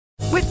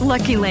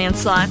Lucky Land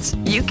Slots,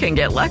 you can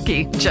get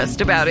lucky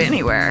just about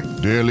anywhere.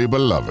 Dearly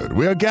beloved,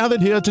 we are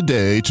gathered here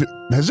today to...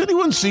 Has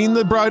anyone seen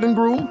the bride and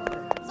groom?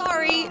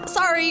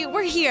 Sorry,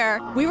 we're here.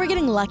 We were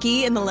getting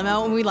lucky in the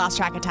limo and we lost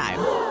track of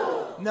time.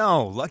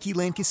 No, Lucky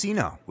Land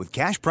Casino, with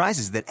cash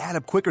prizes that add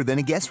up quicker than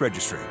a guest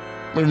registry.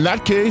 In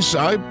that case,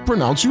 I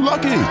pronounce you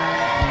lucky.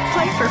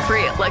 Play for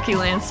free at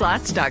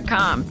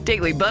LuckyLandSlots.com.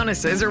 Daily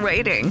bonuses are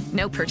waiting.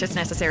 No purchase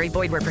necessary.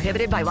 Void where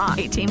prohibited by law.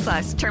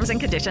 18+. Terms and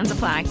conditions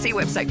apply. See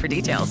website for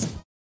details.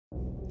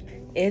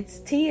 It's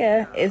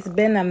Tia. It's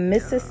been a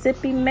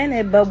Mississippi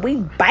minute, but we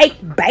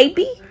bite,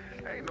 baby.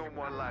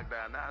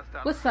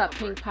 What's up,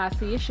 Pink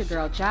Posse? It's your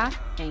girl, Ja.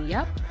 And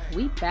yep,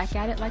 we back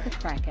at it like a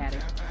crack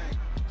addict.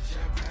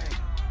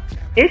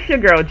 It's your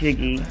girl,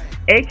 Jiggy,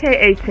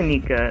 a.k.a.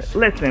 Tanika.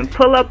 Listen,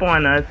 pull up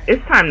on us.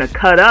 It's time to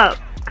cut up,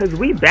 because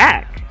we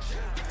back.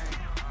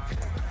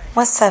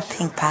 What's up,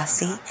 Pink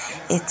Posse?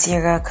 It's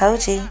your girl,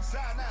 Kogi,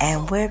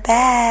 and we're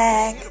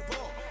back.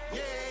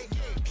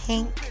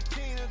 Pink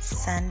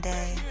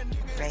Sunday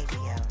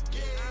Radio.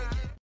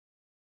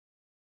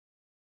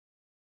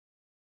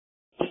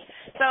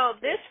 So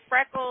this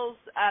Freckles,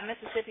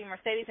 Mississippi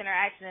Mercedes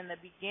interaction in the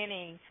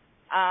beginning,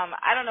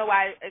 I don't know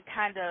why it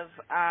kind of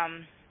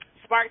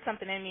sparked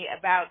something in me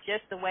about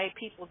just the way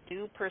people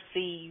do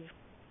perceive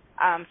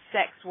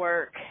sex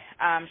work,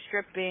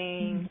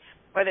 stripping,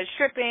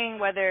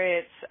 whether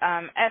it's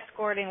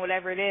escorting,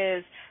 whatever it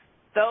is.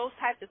 Those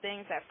types of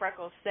things that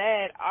Freckles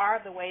said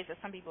are the ways that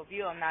some people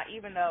view him. Now,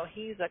 even though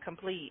he's a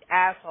complete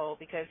asshole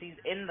because he's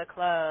in the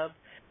club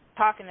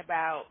talking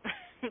about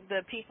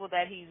the people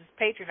that he's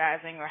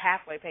patronizing or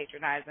halfway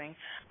patronizing,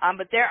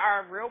 but there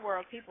are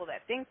real-world people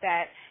that think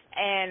that,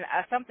 and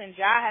something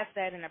Ja has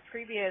said in a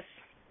previous,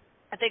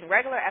 I think,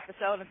 regular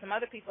episode, and some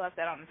other people have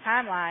said on the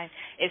timeline,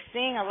 is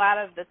seeing a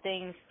lot of the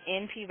things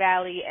in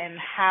PValley and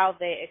how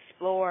they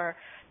explore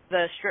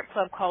the strip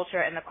club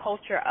culture and the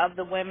culture of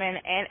the women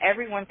and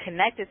everyone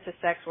connected to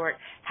sex work,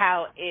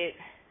 how it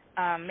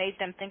made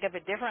them think of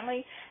it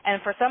differently.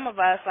 And for some of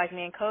us, like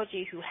me and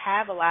Kogi, who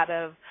have a lot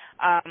of,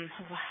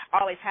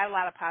 always had a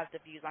lot of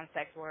positive views on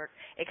sex work,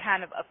 it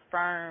kind of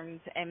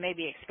affirmed and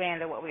maybe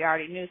expanded what we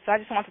already knew. So I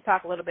just want to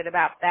talk a little bit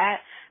about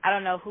that. I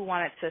don't know who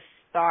wanted to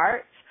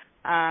start,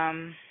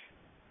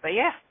 but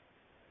yeah.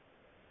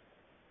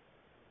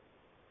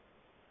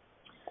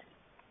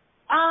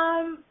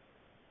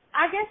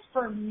 I guess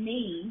for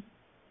me,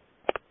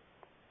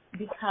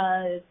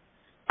 because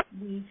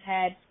we've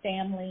had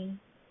family,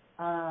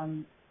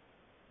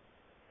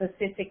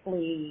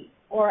 specifically,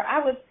 or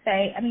I would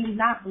say, I mean,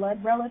 not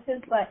blood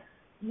relatives, but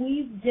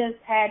we've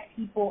just had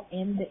people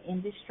in the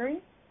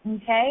industry,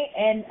 okay?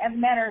 And as a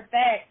matter of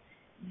fact,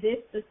 this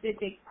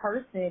specific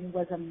person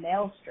was a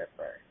male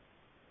stripper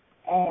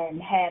and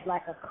had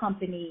like a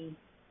company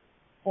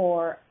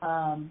for,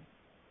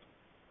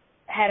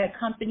 had a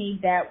company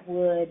that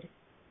would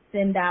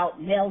send out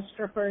male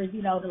strippers,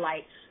 you know, to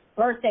like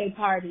birthday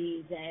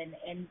parties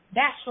and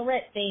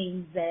bachelorette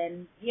things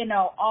and, you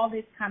know, all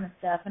this kind of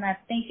stuff. And I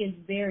think it's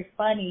very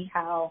funny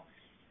how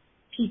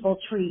people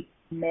treat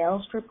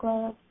male strip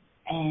clubs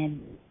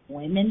and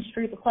women's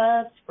strip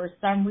clubs. For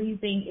some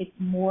reason, it's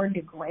more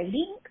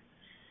degrading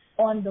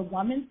on the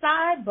woman's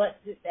side. But,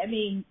 I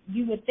mean,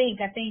 you would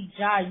think, I think,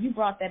 Ja, you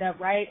brought that up,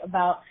 right,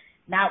 about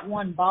not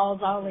wanting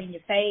balls all in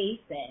your face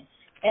and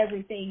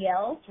everything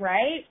else,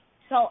 right?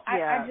 So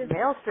yeah, I just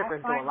male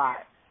strippers do a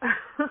lot.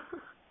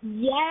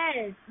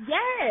 Yes,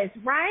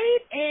 right?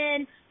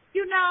 And,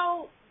 you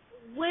know,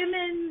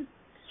 women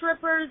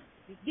strippers,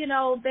 you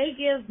know, they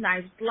give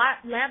nice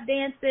lap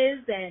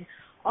dances and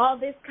all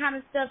this kind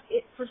of stuff.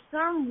 It, for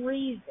some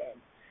reason,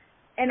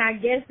 and I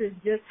guess it's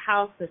just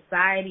how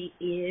society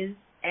is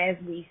as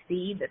we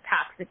see the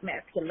toxic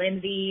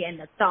masculinity and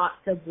the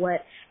thoughts of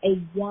what a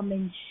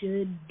woman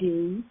should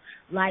do,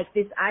 like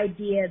this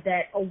idea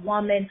that a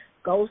woman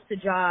goes to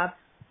job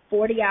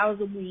 40 hours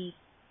a week,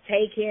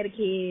 take care of the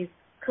kids,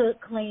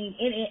 cook, clean,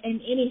 and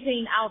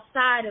anything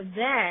outside of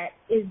that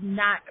is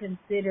not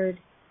considered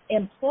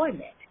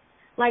employment.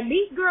 Like,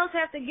 these girls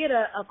have to get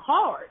a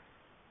card.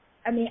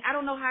 I mean, I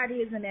don't know how it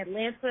is in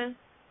Atlanta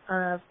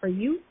for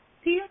you,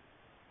 Tia.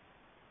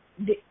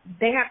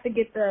 They have to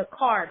get the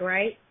card,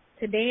 right,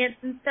 to dance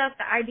and stuff,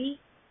 the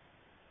ID?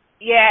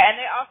 Yeah, and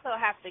they also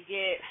have to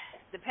get,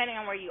 depending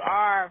on where you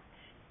are,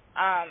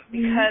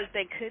 because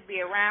they could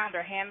be around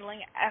or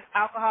handling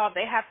alcohol,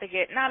 they have to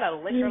get not a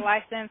liquor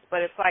license,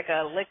 but it's like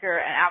a liquor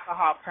and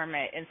alcohol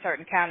permit in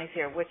certain counties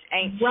here, which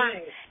ain't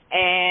cheap.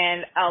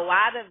 And a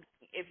lot of,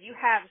 if you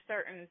have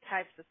certain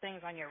types of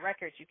things on your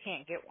records, you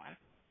can't get one.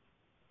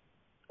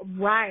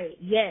 Right,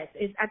 yes.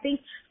 I think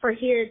for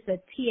here it's a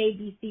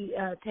TABC,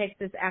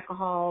 Texas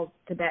alcohol,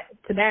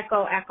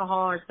 tobacco,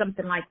 alcohol, or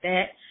something like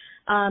that.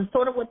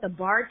 Sort of what the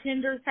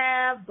bartenders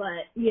have,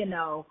 but, you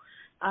know,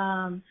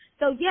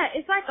 so yeah,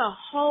 it's like a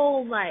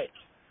whole like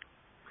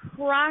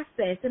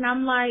process. And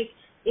I'm like,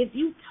 if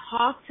you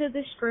talk to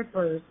the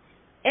strippers,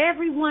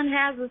 everyone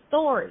has a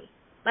story.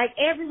 Like,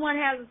 everyone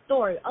has a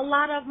story. A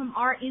lot of them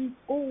are in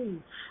school.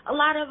 A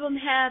lot of them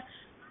have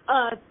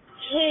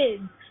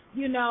kids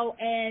you know,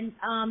 and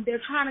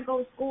they're trying to go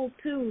to school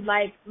too.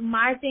 Like,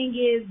 my thing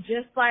is,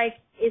 just like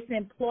it's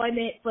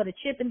employment for the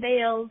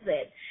Chippendales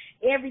and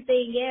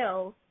everything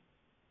else,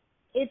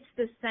 it's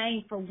the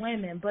same for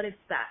women, but it's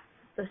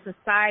the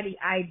society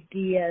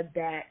idea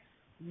that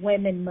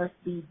women must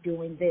be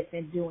doing this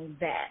and doing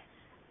that,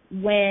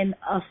 when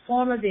a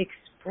form of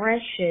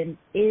expression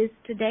is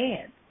to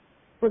dance,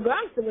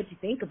 regardless of what you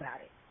think about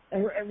it,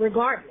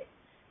 regardless.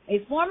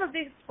 A form of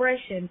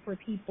expression for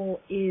people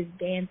is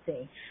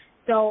dancing.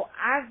 So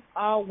I've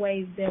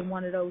always been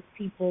one of those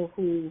people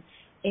who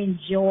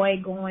enjoy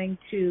going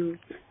to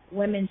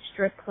women's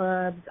strip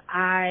clubs.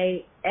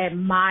 I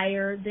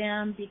admire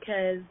them,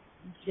 because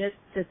just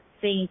to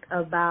think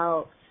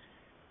about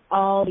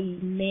all these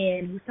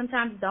men who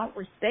sometimes don't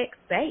respect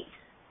space,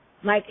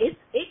 like it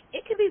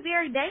can be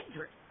very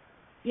dangerous,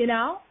 you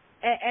know,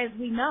 as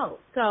we know.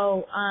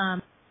 So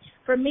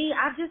for me,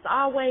 I've just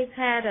always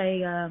had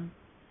a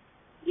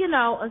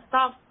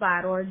soft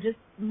spot, or just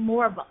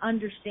more of an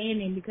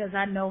understanding, because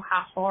I know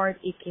how hard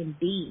it can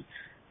be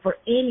for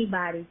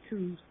anybody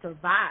to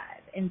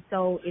survive. And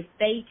so if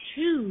they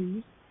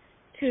choose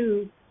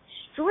to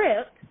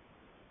strip,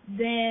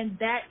 then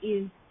that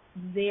is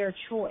their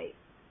choice.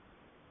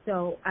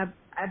 So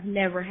I've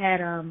never had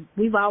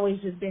we've always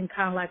just been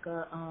kind of like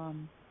a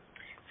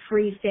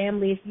free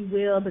family, if you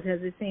will,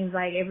 because it seems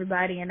like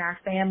everybody in our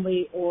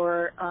family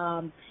or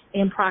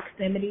in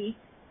proximity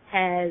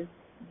has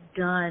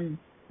done,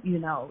 you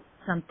know,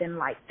 something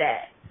like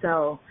that.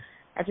 So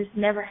I just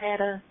never had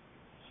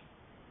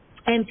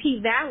and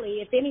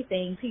PValley, if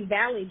anything,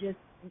 PValley just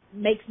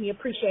makes me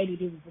appreciate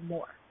it even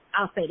more.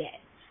 I'll say that.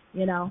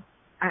 You know,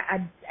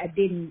 I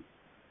didn't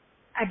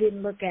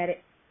look at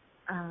it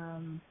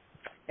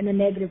in a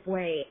negative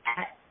way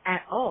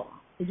at all.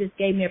 It just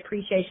gave me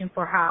appreciation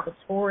for how the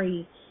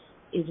story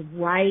is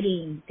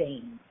writing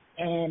things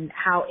and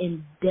how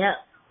in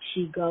depth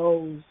she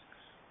goes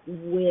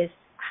with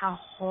how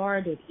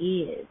hard it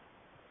is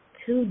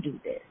to do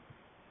this.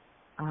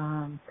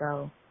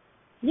 So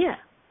yeah,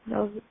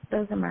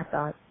 those are my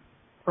thoughts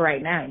for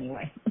right now,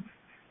 anyway.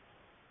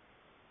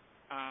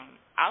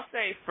 I'll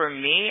say for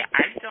me,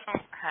 I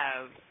don't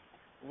have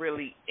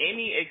really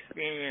any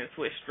experience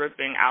with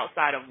stripping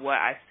outside of what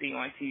I see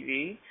on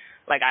TV.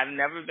 Like, I've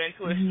never been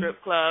to a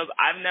strip club.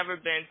 I've never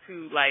been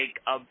to, like,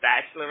 a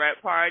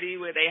bachelorette party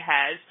where they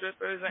had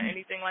strippers or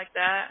anything like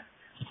that.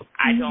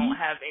 I don't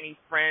have any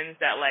friends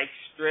that, like,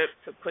 strip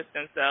to put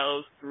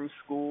themselves through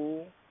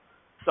school.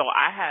 So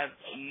I have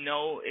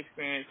no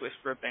experience with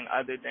stripping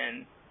other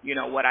than, you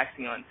know, what I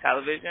see on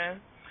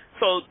television.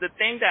 So the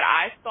thing that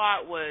I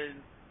thought was,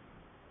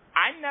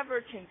 I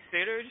never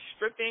considered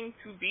stripping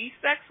to be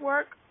sex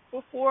work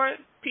before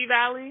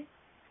PValley.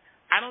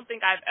 I don't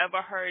think I've ever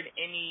heard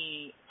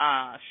any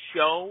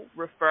show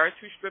refer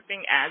to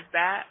stripping as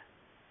that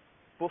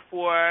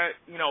before,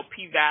 you know,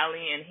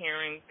 PValley and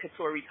hearing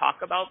Katori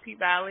talk about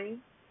PValley.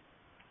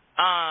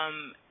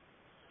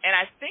 And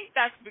I think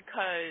that's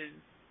because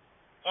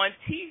on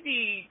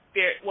TV,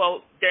 they're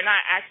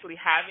not actually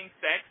having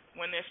sex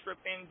when they're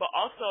stripping, but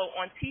also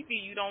on TV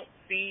you don't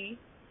see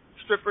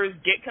strippers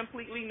get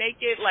completely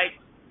naked. Like,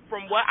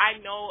 from what I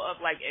know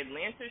of, like,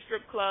 Atlanta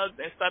strip clubs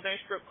and southern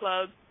strip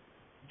clubs,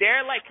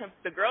 they're like,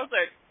 the girls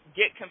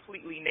get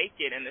completely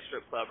naked in the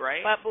strip club, right?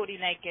 Butt booty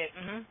naked.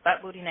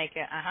 Butt booty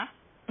naked.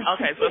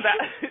 Okay, so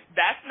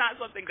that's not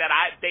something that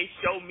they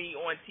show me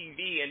on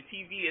TV, and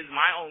TV is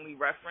my only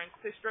reference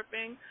to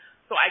stripping.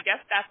 So I guess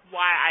that's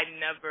why I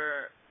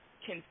never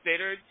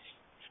considered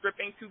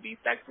stripping to be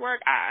sex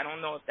work. I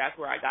don't know if that's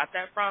where I got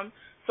that from.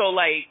 So,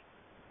 like,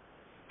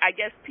 I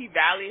guess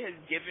PValley has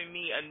given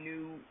me a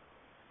new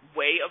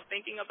way of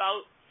thinking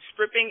about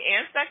stripping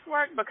and sex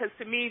work, because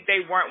to me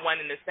they weren't one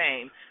and the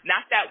same.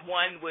 Not that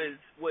one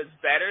was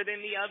better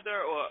than the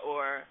other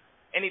or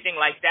anything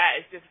like that.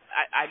 It's just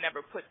I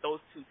never put those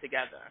two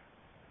together.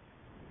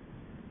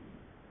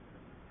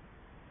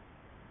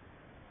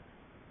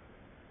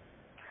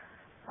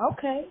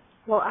 Okay.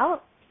 Well,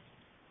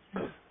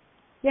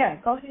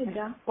 go ahead,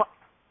 John.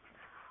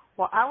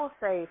 Well, I will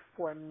say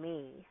for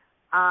me,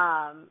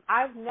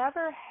 I've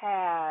never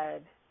had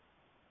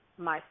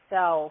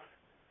myself,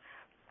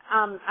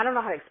 I don't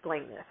know how to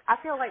explain this. I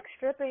feel like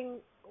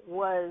stripping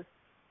was,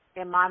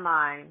 in my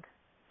mind,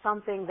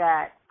 something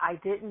that I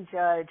didn't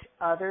judge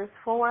others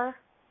for,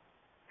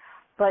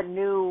 but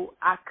knew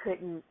I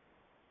couldn't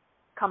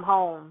come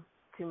home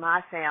to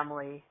my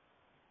family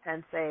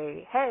and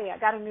say, hey, I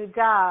got a new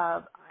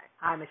job,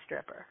 I'm a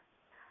stripper.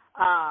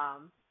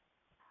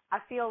 I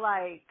feel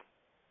like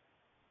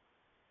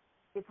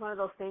it's one of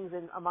those things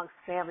amongst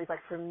families.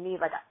 Like, for me,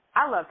 like,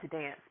 I love to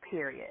dance,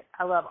 period.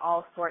 I love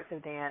all sorts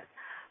of dance.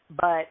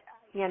 But,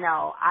 you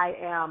know, I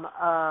am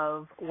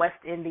of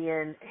West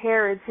Indian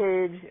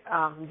heritage,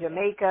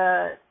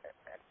 Jamaica,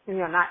 you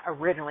know, not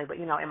originally, but,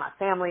 you know, in my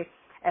family.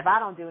 If I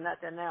don't do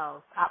nothing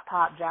else, I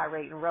pop,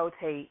 gyrate, and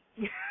rotate,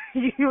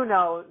 you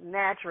know,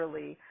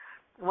 naturally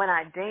when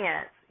I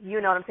dance. You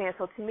know what I'm saying?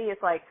 So to me,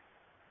 it's like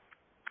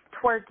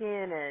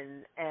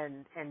twerking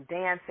and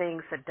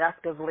dancing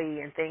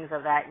seductively and things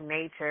of that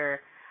nature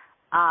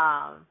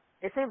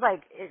It seems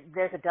like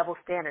there's a double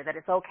standard, that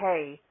it's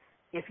okay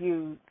if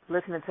you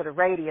listen to the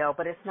radio,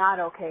 but it's not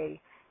okay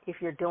if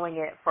you're doing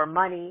it for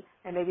money,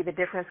 and maybe the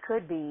difference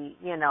could be,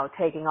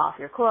 taking off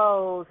your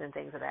clothes and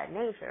things of that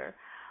nature.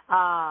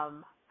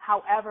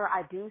 However,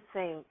 I do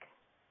think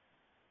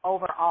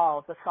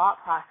overall the thought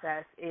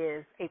process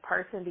is a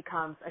person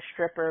becomes a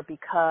stripper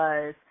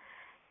because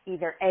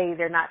either A,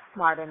 they're not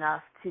smart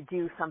enough to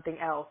do something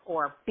else,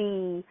 or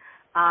B,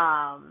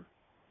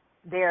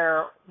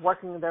 they're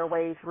working their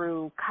way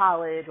through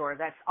college, or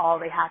that's all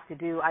they have to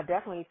do. I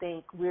definitely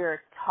think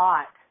we're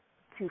taught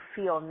to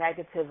feel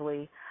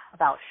negatively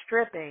about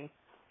stripping,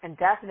 and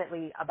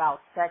definitely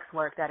about sex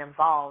work that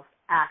involves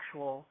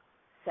actual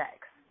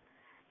sex.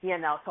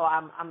 So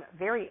I'm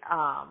very,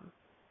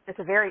 it's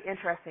a very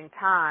interesting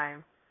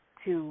time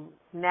to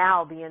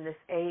now be in this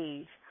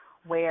age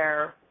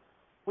where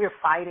we're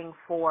fighting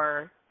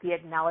for the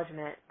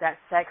acknowledgement that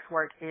sex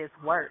work is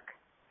work.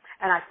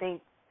 And I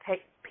think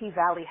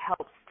PValley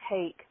helps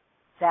take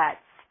that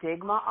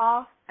stigma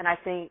off, and I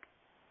think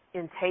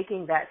in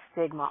taking that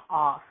stigma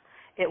off,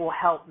 it will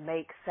help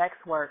make sex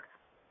work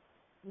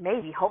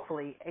maybe,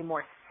 hopefully, a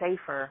more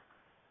safer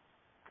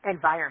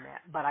environment.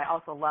 But I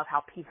also love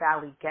how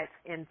PValley gets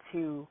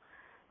into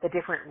the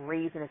different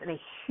reasons, and it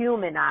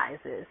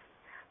humanizes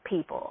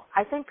people.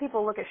 I think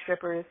people look at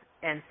strippers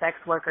and sex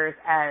workers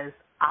as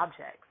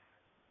objects,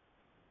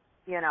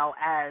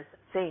 as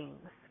things,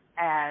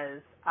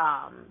 as,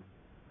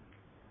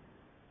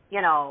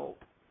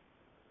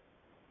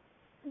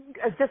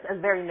 just a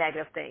very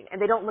negative thing.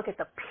 And they don't look at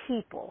the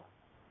people.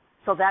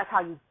 So that's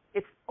how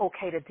it's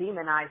okay to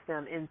demonize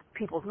them in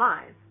people's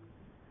minds.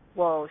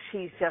 Well,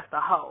 she's just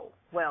a hoe.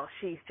 Well,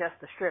 she's just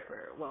a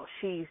stripper. Well,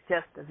 she's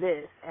just a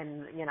this.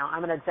 And,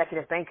 I'm an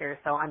executive banker,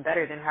 so I'm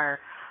better than her.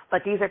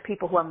 But these are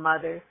people who are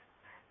mothers.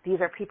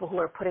 These are people who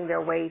are putting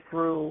their way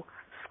through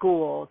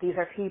school. These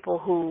are people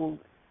who,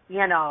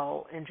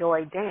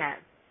 enjoy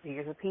dance.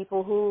 These are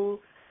people who,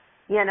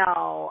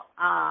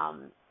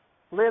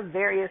 live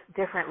various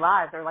different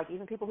lives, or like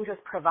even people who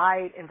just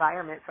provide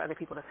environments for other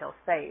people to feel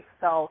safe.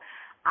 So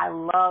I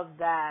love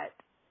that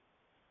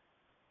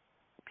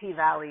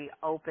PValley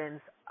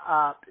opens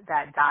up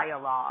that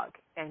dialogue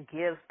and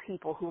gives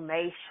people who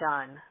may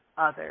shun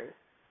others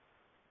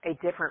a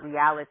different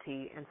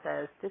reality and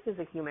says, this is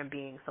a human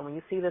being. So when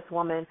you see this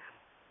woman,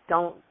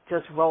 don't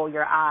just roll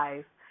your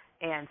eyes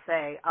and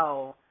say,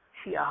 oh,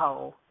 she a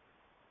hoe.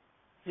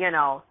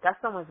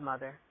 That's someone's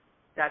mother.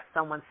 That's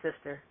someone's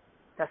sister.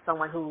 That's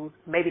someone who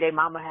maybe their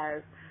mama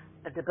has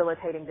a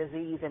debilitating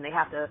disease and they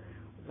have to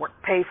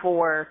pay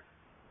for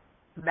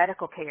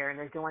medical care, and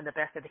they're doing the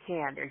best that they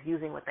can. They're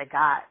using what they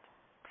got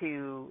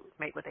to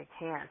make what they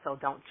can, so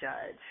don't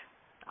judge.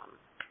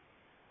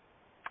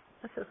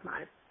 That's just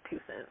my 2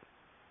 cents.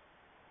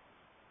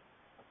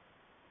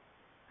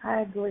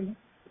 I agree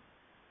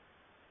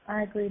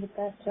with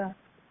that, Chuck.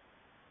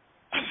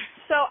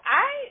 So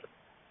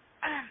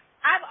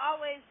I've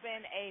always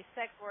been a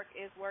sex work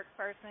is work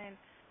person.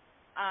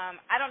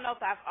 I don't know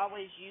if I've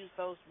always used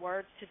those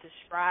words to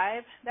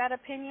describe that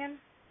opinion,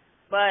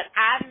 but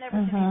I've never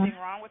seen anything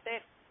wrong with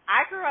it.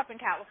 I grew up in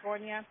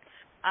California,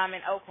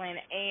 in Oakland,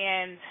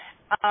 and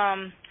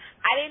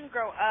I didn't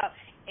grow up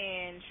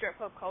in strip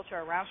club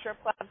culture, around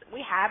strip clubs.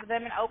 We have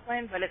them in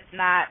Oakland, but it's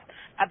not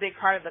a big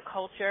part of the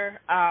culture.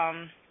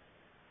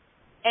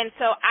 And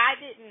so I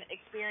didn't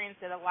experience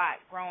it a lot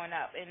growing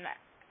up. And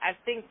I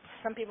think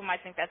some people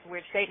might think that's a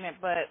weird statement,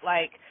 but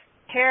like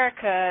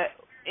Tanika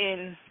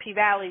in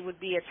PValley would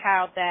be a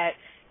child that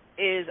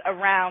is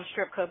around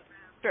strip club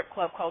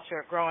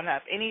culture growing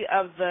up. Any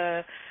of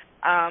the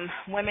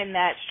women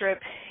that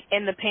strip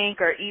in the pink,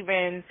 or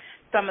even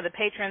some of the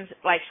patrons,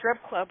 like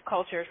strip club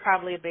culture is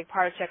probably a big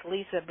part of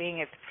Chuckalissa, being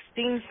it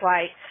seems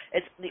like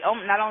it's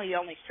not only the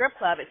only strip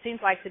club, it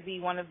seems like to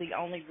be one of the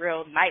only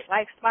real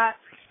nightlife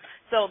spots.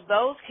 So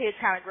those kids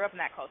kind of grew up in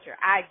that culture.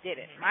 I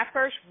didn't. My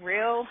first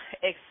real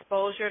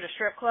exposure to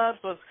strip clubs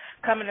was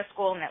coming to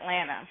school in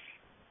Atlanta.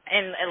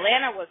 And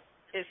Atlanta was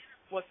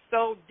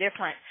so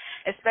different,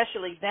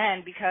 especially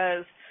then,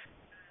 because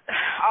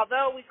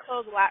although we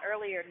close a lot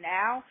earlier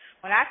now,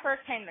 when I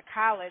first came to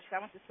college, I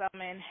went to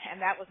Summon,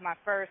 and that was my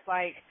first,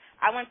 I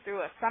went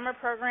through a summer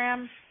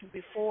program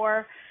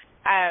before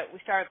we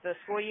started the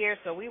school year,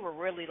 so we were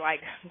really,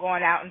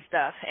 going out and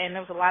stuff. And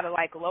there was a lot of,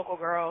 local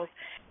girls,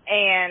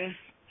 and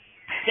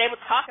they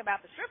would talk about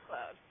the strip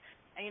clubs.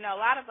 And, a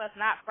lot of us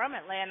not from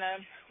Atlanta,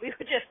 we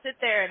would just sit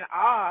there in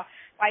awe,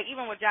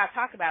 even what y'all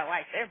talk about,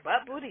 they're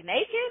butt booty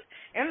naked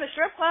in the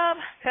strip club.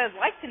 Because,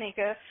 like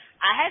Tanika,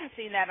 I hadn't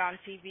seen that on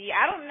TV.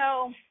 I don't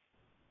know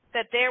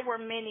that there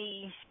were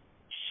many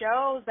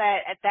shows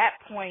that at that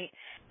point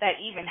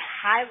that even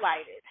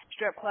highlighted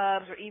strip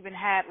clubs, or even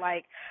had,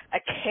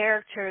 a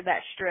character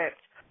that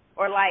stripped,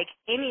 or,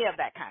 any of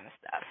that kind of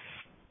stuff.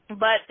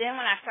 But then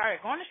when I started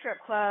going to strip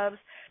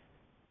clubs,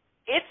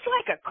 it's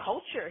like a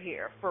culture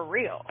here, for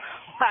real.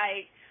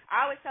 I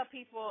always tell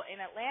people in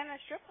Atlanta,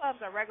 strip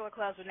clubs are regular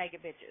clubs with naked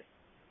bitches.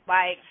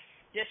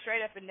 just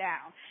straight up and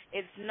down.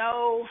 It's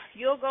no,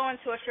 you'll go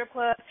into a strip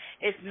club,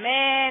 it's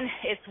men,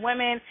 it's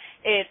women,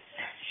 it's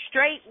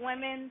straight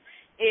women,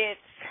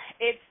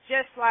 it's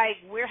just like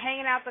we're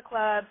hanging out the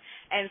club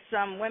and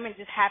some women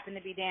just happen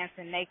to be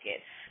dancing naked.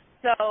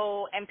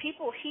 So, and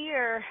people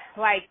here,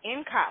 like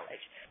in college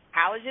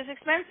is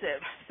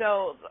expensive.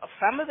 So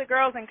some of the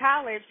girls in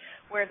college,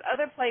 whereas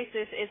other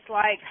places it's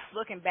like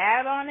looking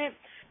bad on it,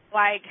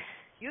 like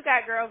you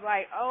got girls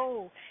like,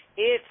 oh,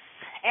 it's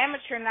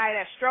amateur night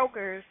at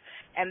Strokers,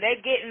 and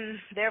they're getting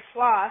their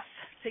floss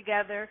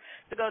together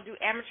to go do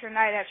amateur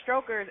night at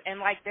Strokers, and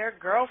like their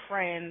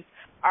girlfriends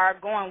are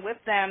going with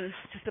them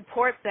to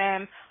support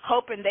them,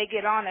 hoping they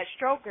get on at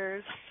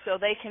Strokers so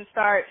they can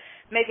start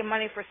making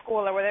money for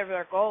school or whatever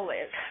their goal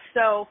is.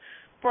 So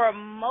for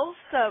most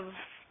of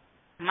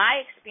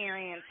my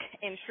experience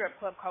in strip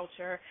club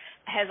culture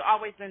has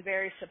always been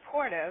very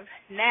supportive.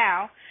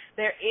 Now,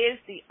 there is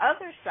the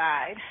other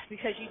side,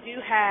 because you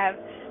do have,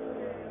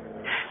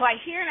 like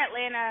here in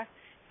Atlanta,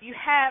 you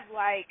have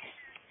like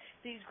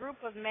these group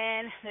of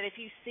men that if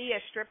you see a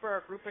stripper or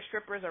a group of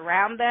strippers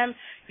around them,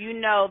 you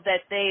know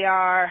that they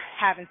are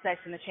having sex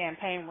in the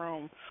champagne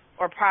room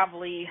or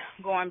probably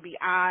going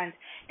beyond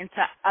into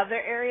other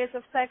areas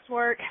of sex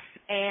work.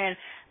 And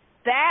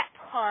that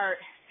part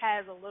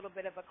has a little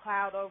bit of a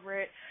cloud over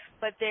it,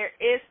 but there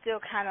is still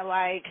kind of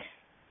like,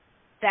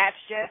 that's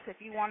just, if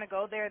you want to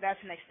go there, that's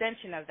an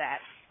extension of that.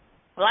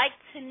 Like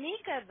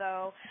Tanika,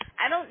 though,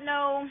 I don't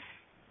know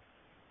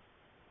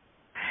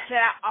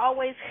that I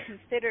always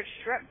considered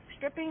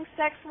stripping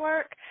sex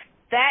work.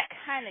 That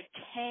kind of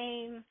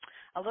came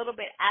a little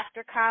bit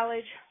after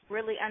college,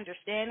 really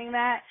understanding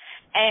that,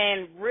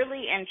 and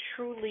really and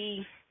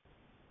truly,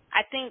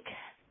 I think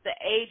the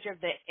age of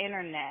the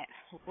internet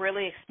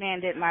really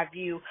expanded my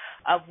view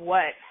of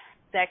what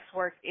sex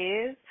work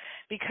is,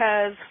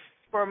 because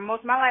for most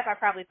of my life I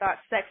probably thought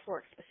sex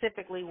work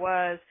specifically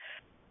was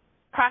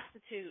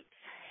prostitutes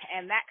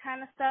and that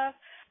kind of stuff.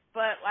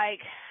 But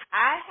like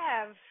I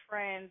have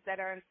friends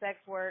that are in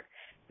sex work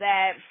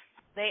that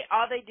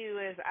all they do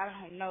is, I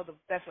don't know the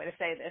best way to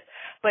say this,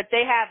 but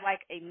they have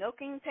like a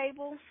milking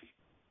table,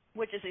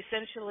 which is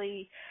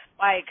essentially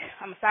like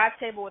a massage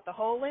table with a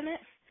hole in it.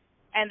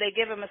 And they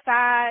give a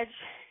massage,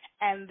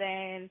 and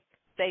then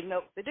they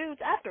milk the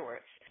dudes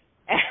afterwards.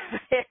 And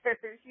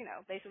there's,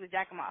 basically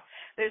jack them off.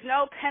 There's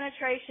no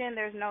penetration,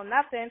 there's no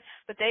nothing,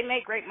 but they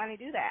make great money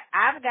do that.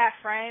 I've got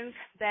friends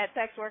that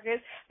sex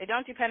workers, they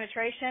don't do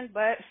penetration,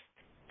 but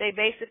they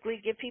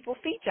basically give people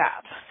feet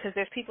jobs, because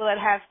there's people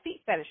that have feet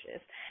fetishes.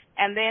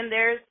 And then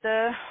there's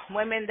the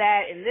women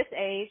that, in this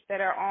age, that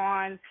are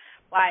on,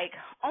 like,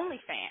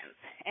 OnlyFans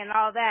and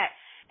all that.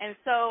 And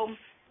so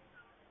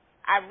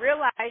I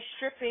realized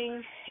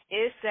stripping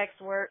is sex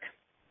work,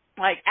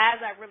 like,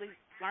 as I really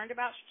learned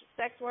about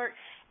sex work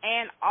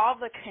and all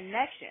the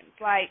connections.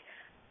 Like,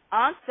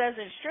 Unc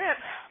doesn't strip,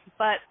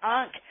 but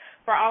Unc,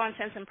 for all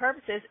intents and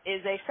purposes,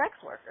 is a sex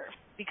worker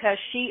because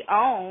she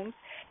owns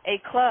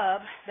a club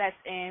that's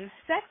in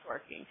sex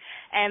working.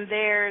 And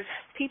there's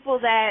people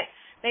that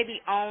maybe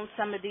own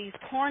some of these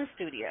porn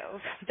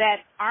studios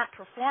that aren't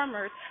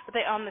performers, but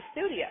they own the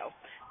studio.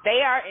 They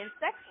are in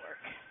sex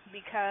work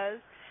because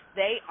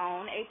they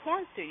own a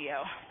porn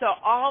studio. So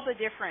all the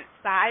different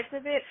sides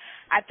of it,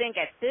 I think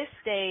at this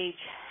stage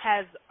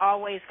has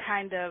always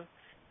kind of,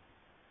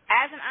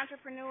 as an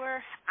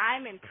entrepreneur,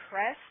 I'm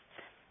impressed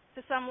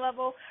to some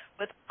level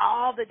with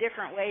all the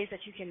different ways that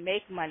you can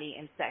make money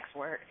in sex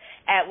work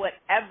at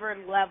whatever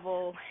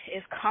level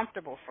is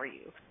comfortable for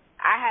you.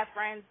 I have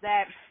friends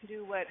that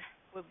do what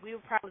we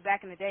would probably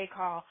back in the day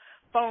call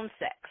phone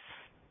sex.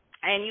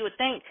 And you would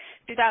think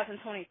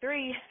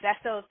 2023, that's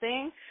still a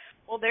thing.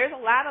 Well, there's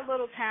a lot of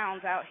little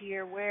towns out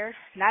here where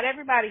not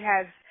everybody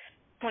has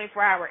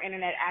 24-hour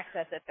internet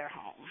access at their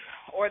home,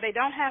 or they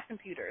don't have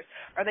computers,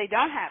 or they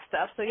don't have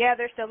stuff. So, yeah,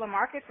 there's still a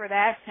market for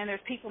that, and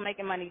there's people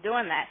making money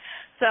doing that.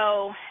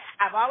 So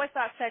I've always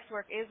thought sex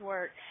work is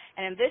work,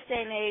 and in this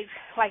day and age,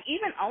 like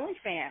even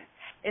OnlyFans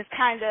is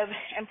kind of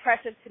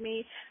impressive to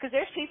me because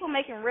there's people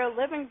making real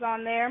livings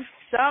on there.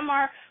 Some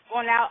are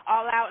going out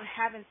all out and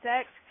having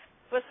sex,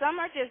 but some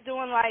are just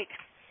doing, like,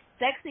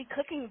 sexy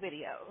cooking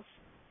videos.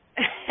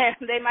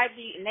 And they might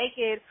be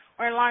naked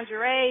or in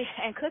lingerie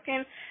and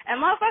cooking, and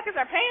motherfuckers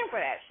are paying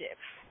for that shit.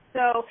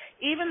 So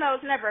even though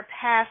it's never a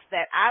path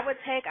that I would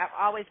take, I've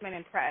always been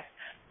impressed.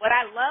 What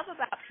I love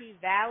about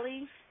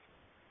PValley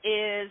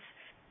is,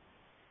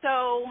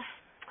 so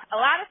a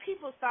lot of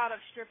people's thought of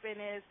stripping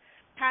is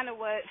kind of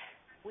what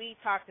we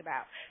talked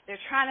about. They're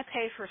trying to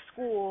pay for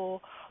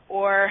school,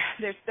 or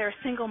they're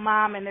a single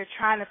mom and they're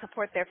trying to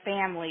support their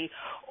family,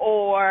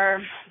 or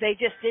they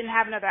just didn't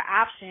have another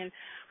option.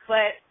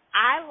 But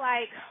I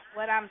like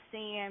what I'm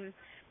seeing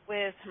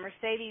with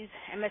Mercedes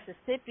and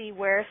Mississippi,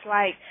 where it's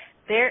like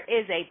there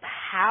is a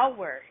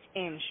power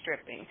in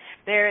stripping.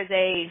 There is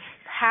a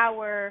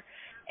power,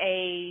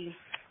 a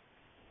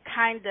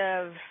kind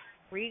of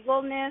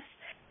regalness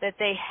that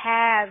they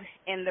have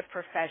in the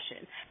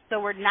profession. So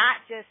we're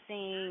not just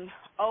seeing,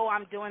 oh,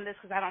 I'm doing this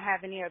because I don't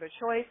have any other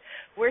choice.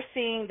 We're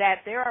seeing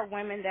that there are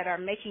women that are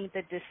making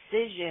the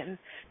decision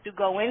to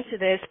go into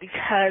this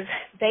because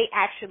they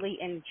actually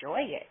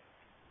enjoy it.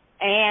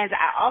 And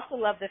I also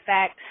love the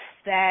fact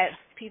that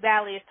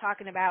PValley is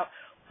talking about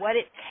what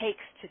it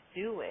takes to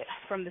do it,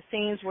 from the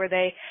scenes where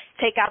they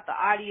take out the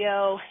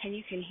audio and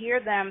you can hear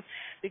them,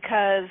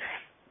 because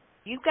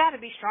you've got to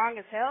be strong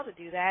as hell to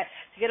do that,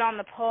 to get on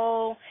the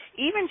pole,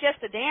 even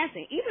just the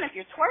dancing, even if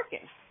you're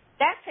twerking.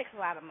 That takes a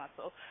lot of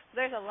muscle. So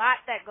there's a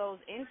lot that goes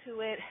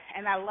into it,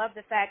 and I love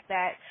the fact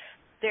that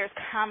there's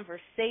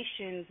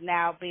conversations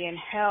now being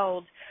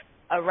held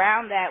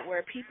around that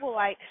where people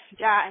like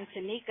Ja and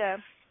Tanika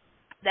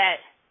that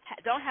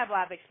don't have a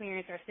lot of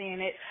experience are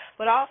seeing it,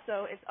 but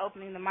also it's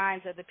opening the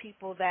minds of the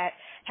people that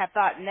have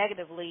thought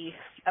negatively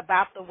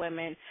about the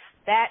women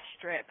that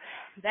strip,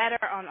 that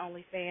are on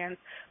OnlyFans,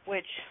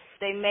 which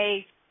they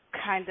may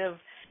kind of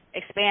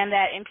expand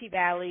that in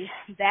PValley,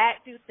 that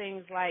do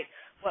things like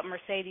what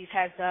Mercedes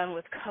has done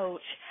with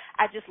Coach.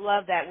 I just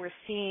love that we're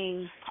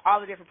seeing all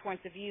the different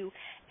points of view,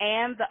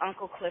 and the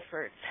Uncle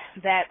Cliffords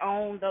that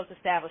own those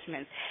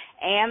establishments,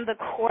 and the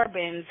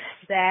Corbins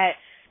that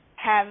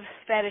have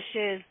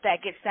fetishes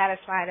that get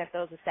satisfied at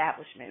those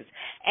establishments,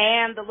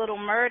 and the Little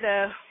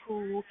Murda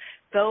who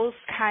those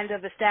kind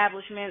of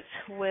establishments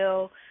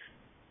will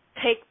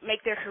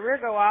make their career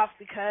go off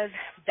because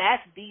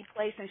that's the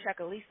place in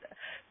Chucalissa.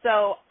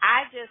 So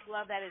I just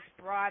love that it's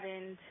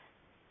broadened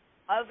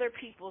other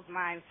people's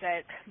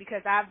mindset,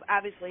 because I've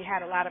obviously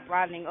had a lot of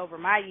broadening over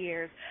my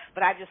years,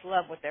 but I just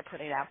love what they're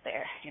putting out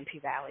there in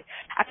PValley.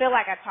 I feel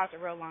like I talked a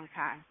real long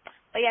time.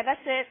 But yeah,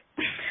 that's it.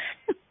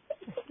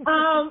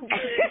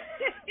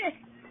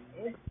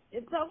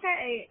 It's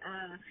okay.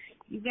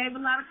 You gave a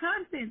lot of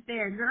content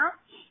there, girl.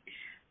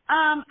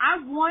 I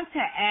want to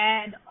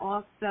add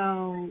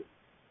also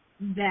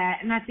that,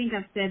 and I think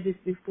I've said this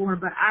before,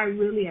 but I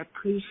really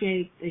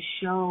appreciate the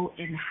show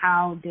and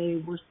how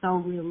they were so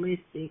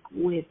realistic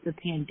with the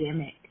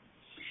pandemic.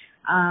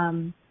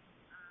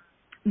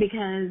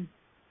 Because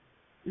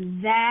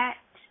that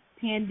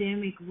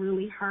pandemic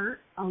really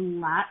hurt a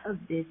lot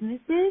of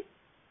businesses,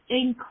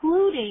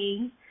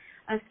 including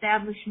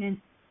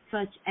establishments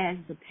such as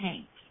the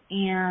Pink.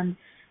 And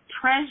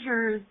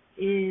Treasures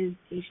is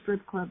a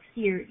strip club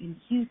here in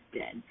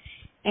Houston.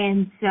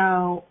 And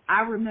so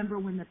I remember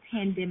when the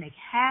pandemic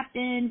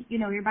happened, you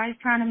know, everybody's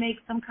trying to make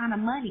some kind of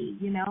money,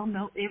 you know,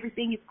 no,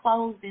 everything is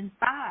closed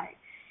inside.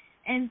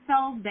 And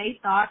so they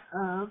thought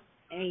of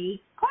a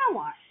car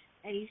wash,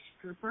 a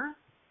stripper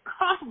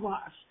car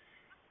wash.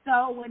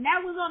 So when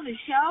that was on the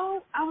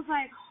show, I was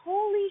like,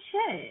 holy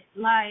shit,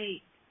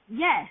 like,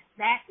 yes,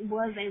 that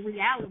was a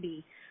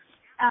reality.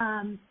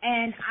 And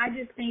I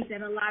just think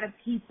that a lot of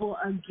people,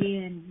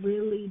 again,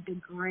 really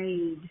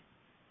degrade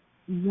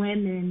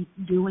women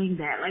doing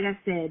that. Like I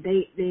said,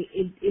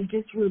 it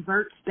just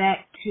reverts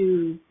back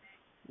to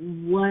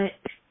what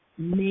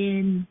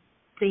men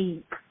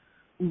think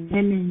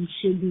women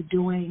should be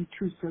doing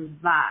to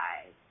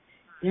survive.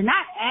 They're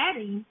not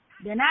adding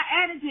to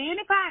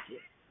any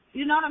pocket.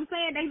 You know what I'm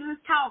saying? They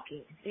just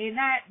talking.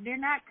 They're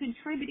not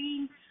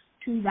contributing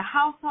to the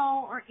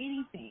household or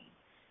anything.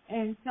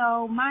 And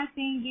so my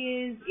thing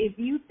is, if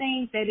you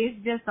think that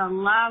it's just a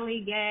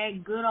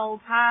lollygag, good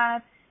old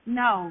time,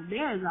 no,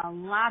 there's a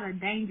lot of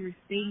dangerous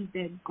things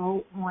that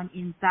go on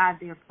inside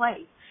their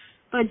place.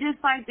 But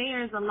just like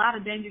there's a lot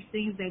of dangerous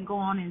things that go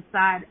on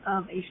inside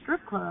of a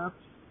strip club,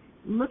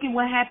 look at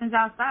what happens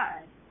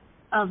outside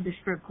of the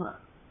strip club.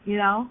 You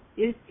know,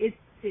 it's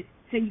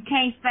so you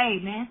can't say,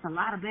 man, it's a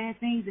lot of bad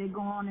things that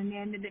go on in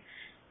there.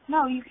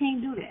 No, you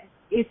can't do that.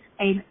 It's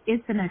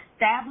an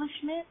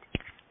establishment,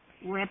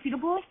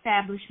 reputable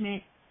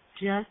establishment,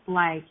 just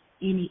like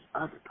any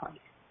other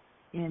place,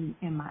 in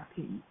my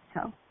opinion.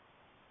 So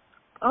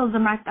those are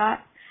my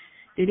thoughts.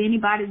 Did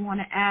anybody want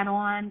to add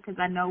on? Because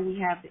I know we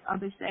have the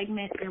other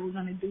segment that we're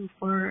going to do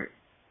for,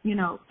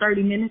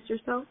 30 minutes or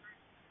so.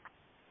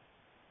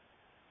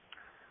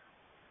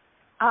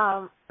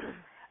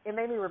 It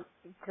made me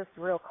just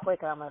real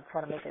quick. I'm going to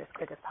try to make it as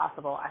quick as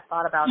possible. I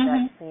thought about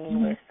that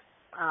scene with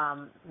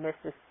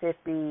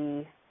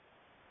Mississippi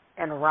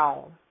and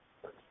Rome.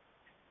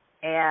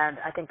 And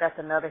I think that's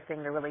another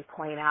thing to really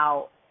point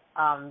out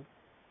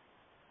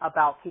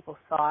about people's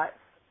thoughts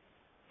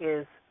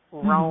is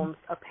Rome's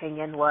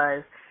opinion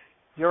was,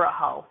 you're a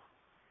hoe,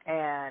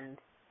 and,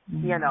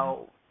 you're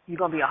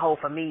going to be a hoe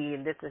for me,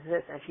 and this is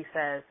this. And she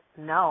says,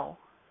 no.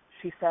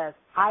 She says,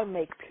 I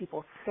make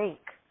people think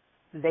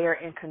they're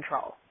in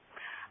control.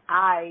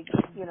 I,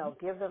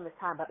 give them this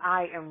time, but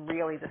I am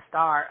really the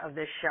star of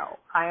this show.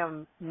 I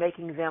am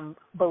making them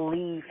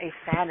believe a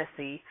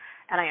fantasy,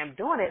 and I am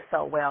doing it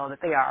so well that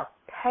they are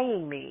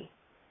paying me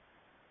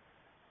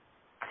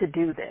to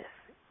do this,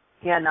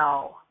 And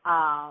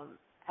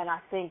I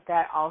think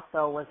that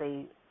also was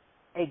a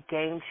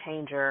game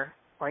changer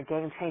or a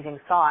game-changing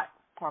thought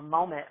or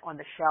moment on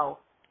the show,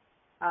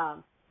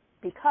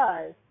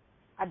 because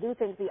I do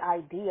think the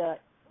idea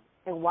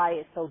and why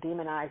it's so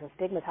demonized and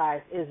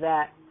stigmatized is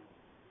that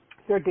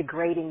you're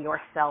degrading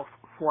yourself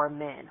for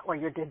men, or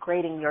you're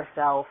degrading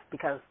yourself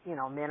because, you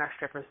know, men are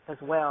strippers as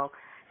well.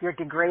 You're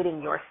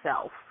degrading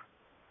yourself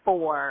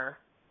for,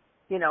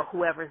 you know,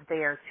 whoever's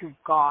there to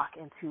gawk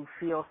and to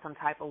feel some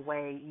type of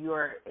way.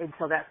 And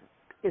so that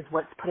is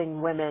what's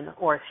putting women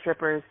or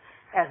strippers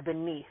as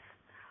beneath.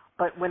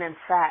 But when in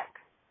fact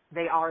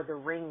they are the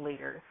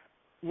ringleaders,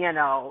 you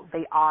know,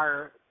 they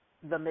are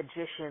the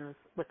magicians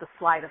with the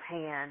sleight of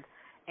hand,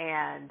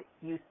 and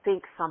you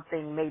think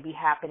something may be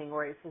happening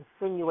or it's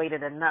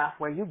insinuated enough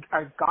where you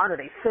are garnered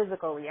a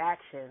physical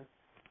reaction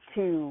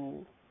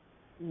to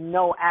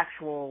no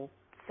actual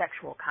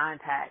sexual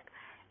contact.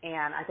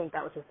 And I think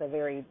that was just a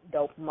very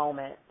dope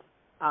moment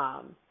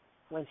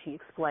when she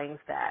explains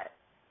that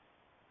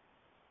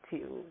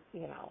to,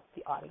 you know,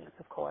 the audience,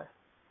 of course.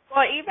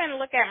 Well, even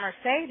look at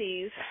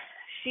Mercedes.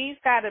 She's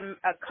got a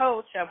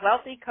coach, a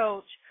wealthy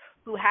coach,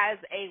 who has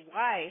a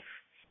wife,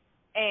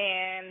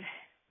 and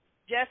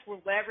just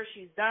with whatever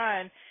she's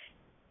done,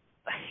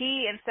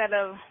 he, instead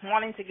of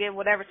wanting to give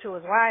whatever to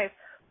his wife,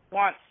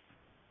 wants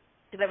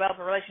to develop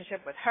a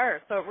relationship with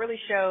her. So it really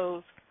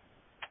shows,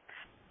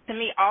 to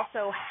me,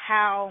 also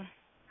how,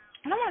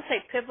 I don't want to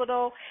say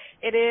pivotal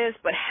it is,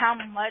 but how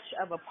much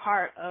of a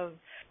part of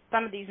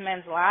some of these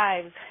men's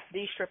lives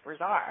these strippers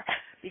are.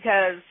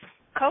 Because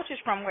Coach is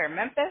from where?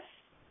 Memphis?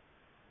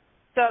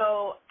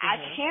 So I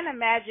can't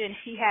imagine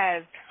he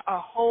has a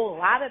whole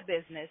lot of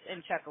business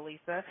in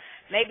Chucalissa.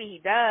 Maybe he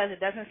does. It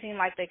doesn't seem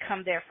like they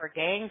come there for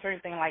games or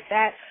anything like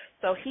that.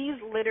 So he's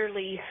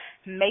literally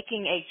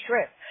making a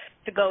trip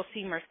to go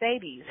see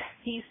Mercedes.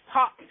 He's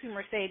talked to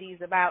Mercedes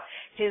about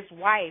his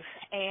wife,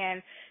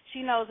 and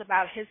she knows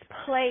about his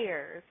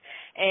players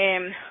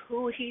and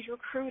who he's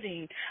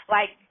recruiting.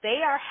 Like,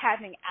 they are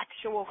having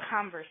actual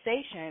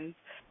conversations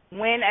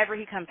whenever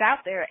he comes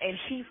out there, and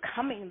he's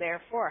coming there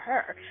for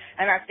her.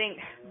 And I think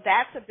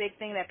that's a big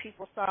thing that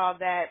people saw,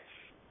 that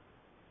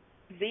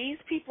these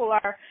people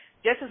are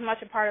just as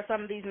much a part of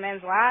some of these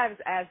men's lives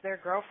as their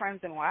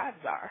girlfriends and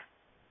wives are.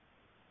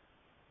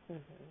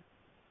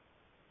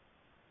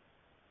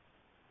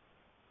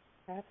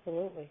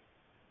 Absolutely.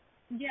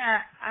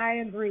 Yeah, I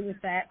agree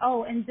with that.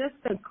 Oh, and just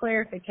a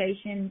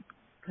clarification,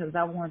 because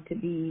I want to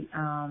be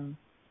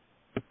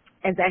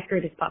as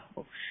accurate as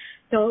possible.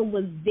 So it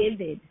was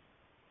Vivid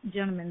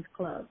Gentlemen's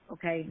Club,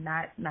 okay,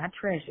 not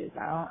Treasures.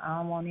 I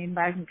don't want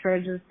anybody from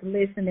Treasures to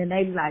listen and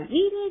they be like,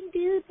 "You didn't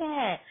do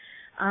that."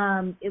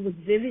 It was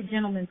Vivid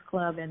Gentlemen's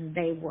Club, and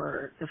they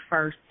were the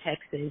first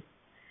Texas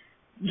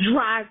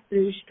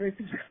drive-through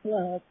stripping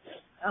club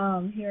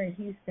here in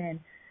Houston.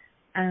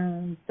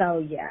 So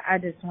yeah, I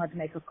just wanted to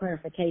make a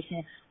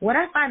clarification. What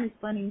I find is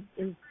funny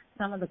is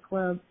some of the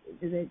clubs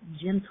is a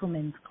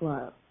gentleman's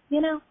club,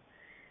 you know,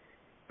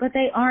 but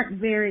they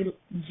aren't very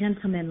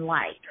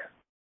gentleman-like.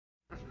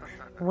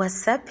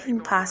 What's up,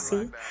 Pink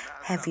Posse?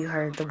 Have you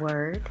heard the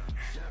word?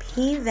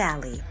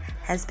 PValley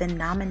has been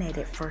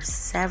nominated for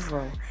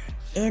several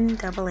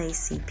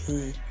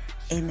NAACP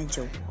Image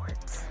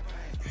Awards.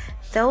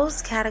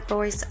 Those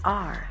categories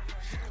are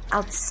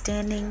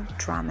Outstanding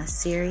Drama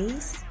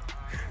Series,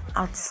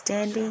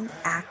 Outstanding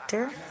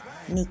Actor,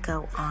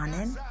 Nico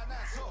Anand,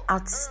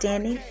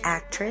 Outstanding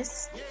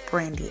Actress,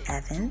 Brandy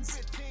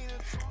Evans,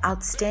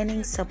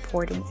 Outstanding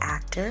Supporting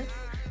Actor,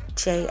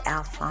 J.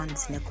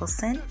 Alphonse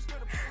Nicholson,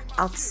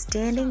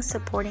 Outstanding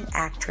Supporting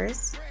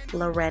Actress,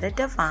 Loretta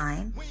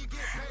Devine,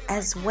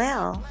 as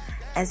well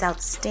as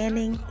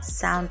Outstanding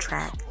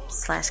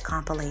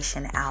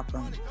Soundtrack/Compilation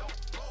Album.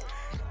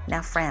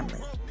 Now,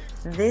 family,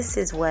 this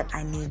is what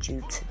I need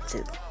you to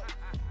do.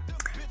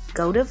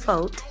 Go to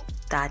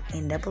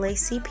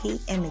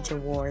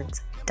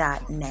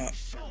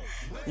vote.naacpimageawards.net.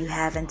 You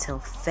have until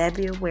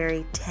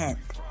February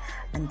 10th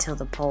until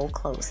the poll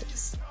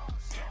closes.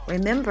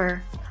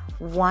 Remember,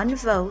 one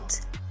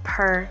vote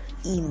per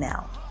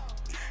email.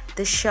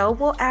 The show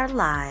will air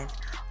live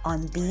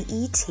on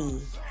BET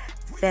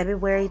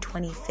February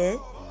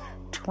 25th,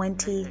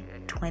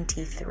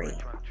 2023.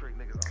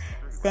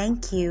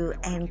 Thank you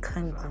and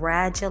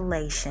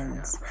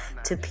congratulations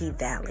to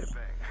PValley.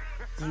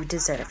 You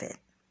deserve it.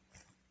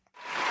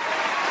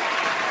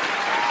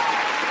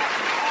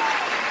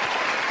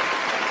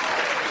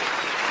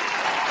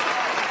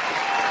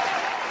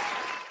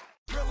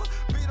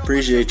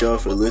 Appreciate y'all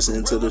for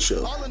listening to the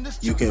show.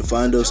 You can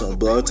find us on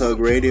Blog Talk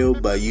Radio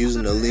by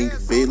using the link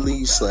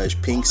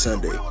bit.ly/Pink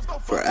Sunday.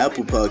 For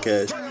Apple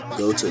Podcasts,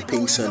 go to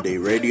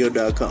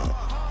pinksundayradio.com.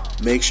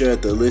 Make sure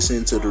after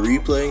listening to the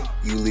replay,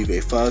 you leave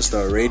a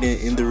 5-star rating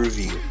in the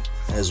review,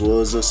 as well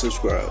as a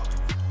subscribe.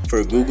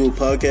 For Google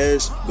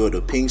Podcasts, go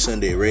to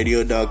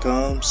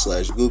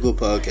pinksundayradio.com/Google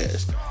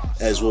Podcast,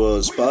 as well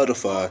as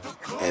Spotify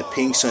at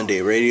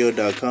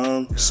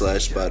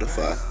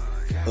pinksundayradio.com/Spotify.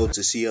 Hope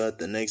to see you at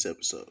the next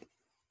episode.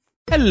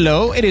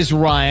 Hello, it is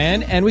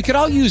Ryan, and we could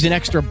all use an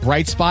extra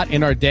bright spot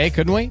in our day,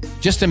 couldn't we?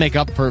 Just to make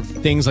up for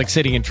things like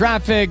sitting in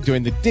traffic,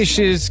 doing the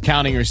dishes,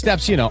 counting your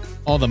steps, you know,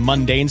 all the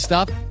mundane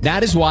stuff.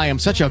 That is why I'm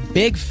such a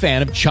big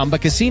fan of Chumba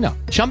Casino.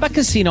 Chumba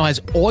Casino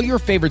has all your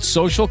favorite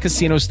social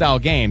casino-style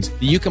games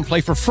that you can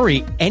play for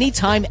free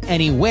anytime,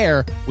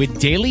 anywhere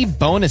with daily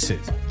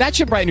bonuses. That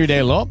should brighten your day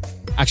a little.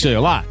 Actually,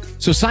 a lot.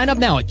 So sign up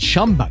now at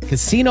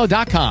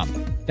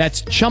ChumbaCasino.com.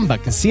 That's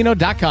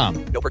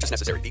ChumbaCasino.com. No purchase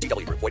necessary.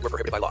 VGW Group. Void where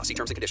prohibited by law. See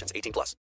terms and conditions. 18+.